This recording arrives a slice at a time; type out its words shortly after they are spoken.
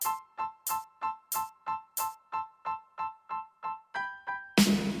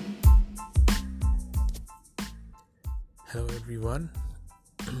Hello everyone.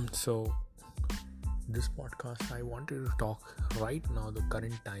 So this podcast I wanted to talk right now the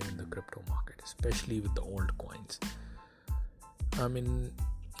current time in the crypto market, especially with the old coins. I mean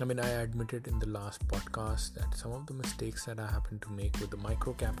I admitted in the last podcast that some of the mistakes that I happened to make with the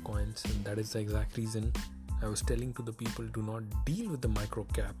micro cap coins, and that is the exact reason I was telling to the people do not deal with the micro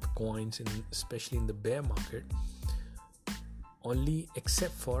cap coins especially in the bear market, only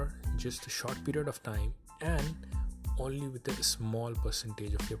except for just a short period of time and only with a small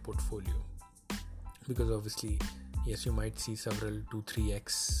percentage of your portfolio, because obviously yes, you might see several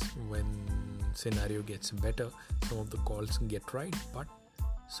 2-3x when scenario gets better, some of the calls get right, but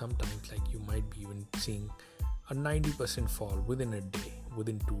sometimes like you might be even seeing a 90% fall within a day,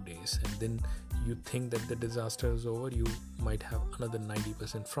 within 2 days, and then you think that the disaster is over, you might have another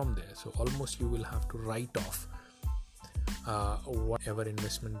 90% from there. So almost you will have to write off whatever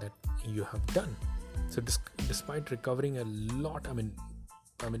investment that you have done. So despite recovering a lot, a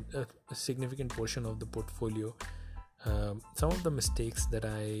significant portion of the portfolio, some of the mistakes that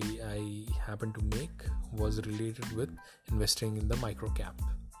I happened to make was related with investing in the micro cap.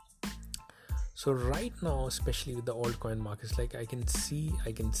 So right now, especially with the altcoin markets, like I can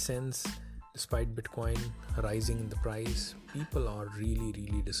sense, despite Bitcoin rising in the price, people are really,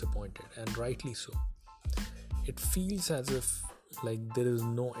 really disappointed, and rightly so. It feels as if like there is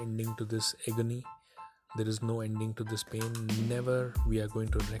no ending to this agony. There is no ending to this pain. Never we are going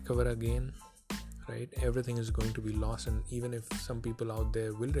to recover again, right? Everything is going to be lost, and even if some people out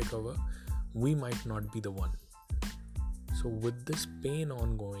there will recover, we might not be the one. So with this pain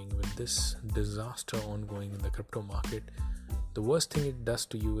ongoing, with this disaster ongoing in the crypto market, the worst thing it does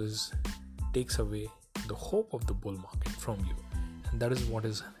to you is takes away the hope of the bull market from you. And that is what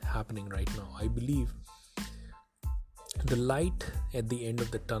is happening right now. I believe the light at the end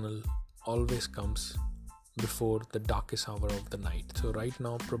of the tunnel always comes before the darkest hour of the night. So right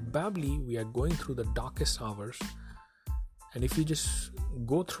now probably we are going through the darkest hours, and if you just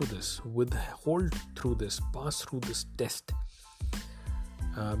go through this, hold through this, pass through this test,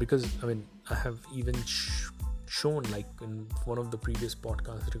 because I have even shown, like in one of the previous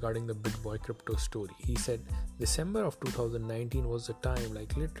podcasts regarding the Big Boy crypto story, he said December of 2019 was the time,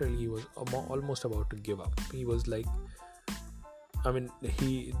 like literally he was almost about to give up. He was like,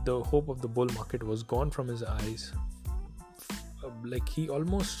 the hope of the bull market was gone from his eyes. Like he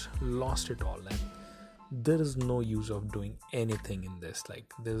almost lost it all, and there is no use of doing anything in this.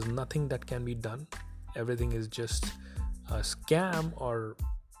 Like there's nothing that can be done. Everything is just a scam, or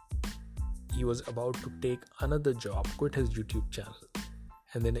he was about to take another job, quit his YouTube channel,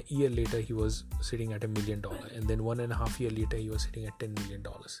 and then a year later he was sitting at $1 million, and then 1.5 years later he was sitting at $10 million.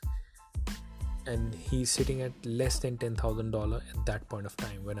 And he's sitting at less than $10,000 at that point of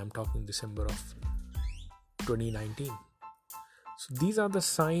time, when I'm talking December of 2019. So these are the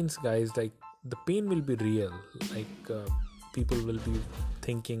signs, guys. Like the pain will be real. Like people will be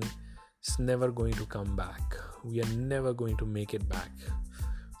thinking it's never going to come back. We are never going to make it back.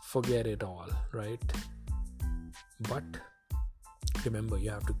 Forget it all, right? But remember,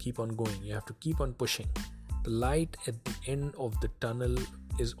 you have to keep on going. You have to keep on pushing. The light at the end of the tunnel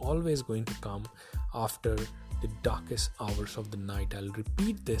is always going to come after the darkest hours of the night. I'll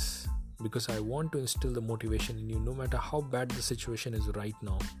repeat this because I want to instill the motivation in you. No matter how bad the situation is right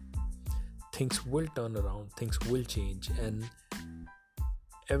now, things will turn around, things will change, and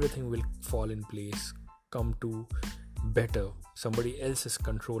everything will fall in place, come to better. Somebody else is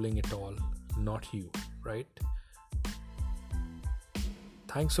controlling it all, not you, right?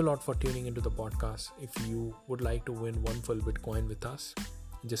 Thanks a lot for tuning into the podcast. If you would like to win one full Bitcoin with us,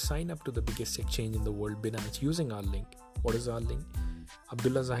 just sign up to the biggest exchange in the world, Binance, using our link. What is our link?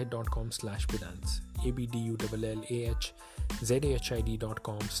 abdullahzahid.com/Binance,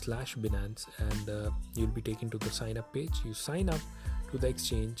 abdullahzahid.com/Binance, and you'll be taken to the sign up page. You sign up to the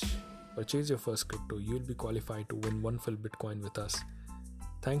exchange, purchase your first crypto, you'll be qualified to win one full Bitcoin with us.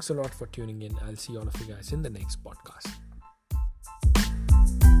 Thanks a lot for tuning in. I'll see all of you guys in the next podcast.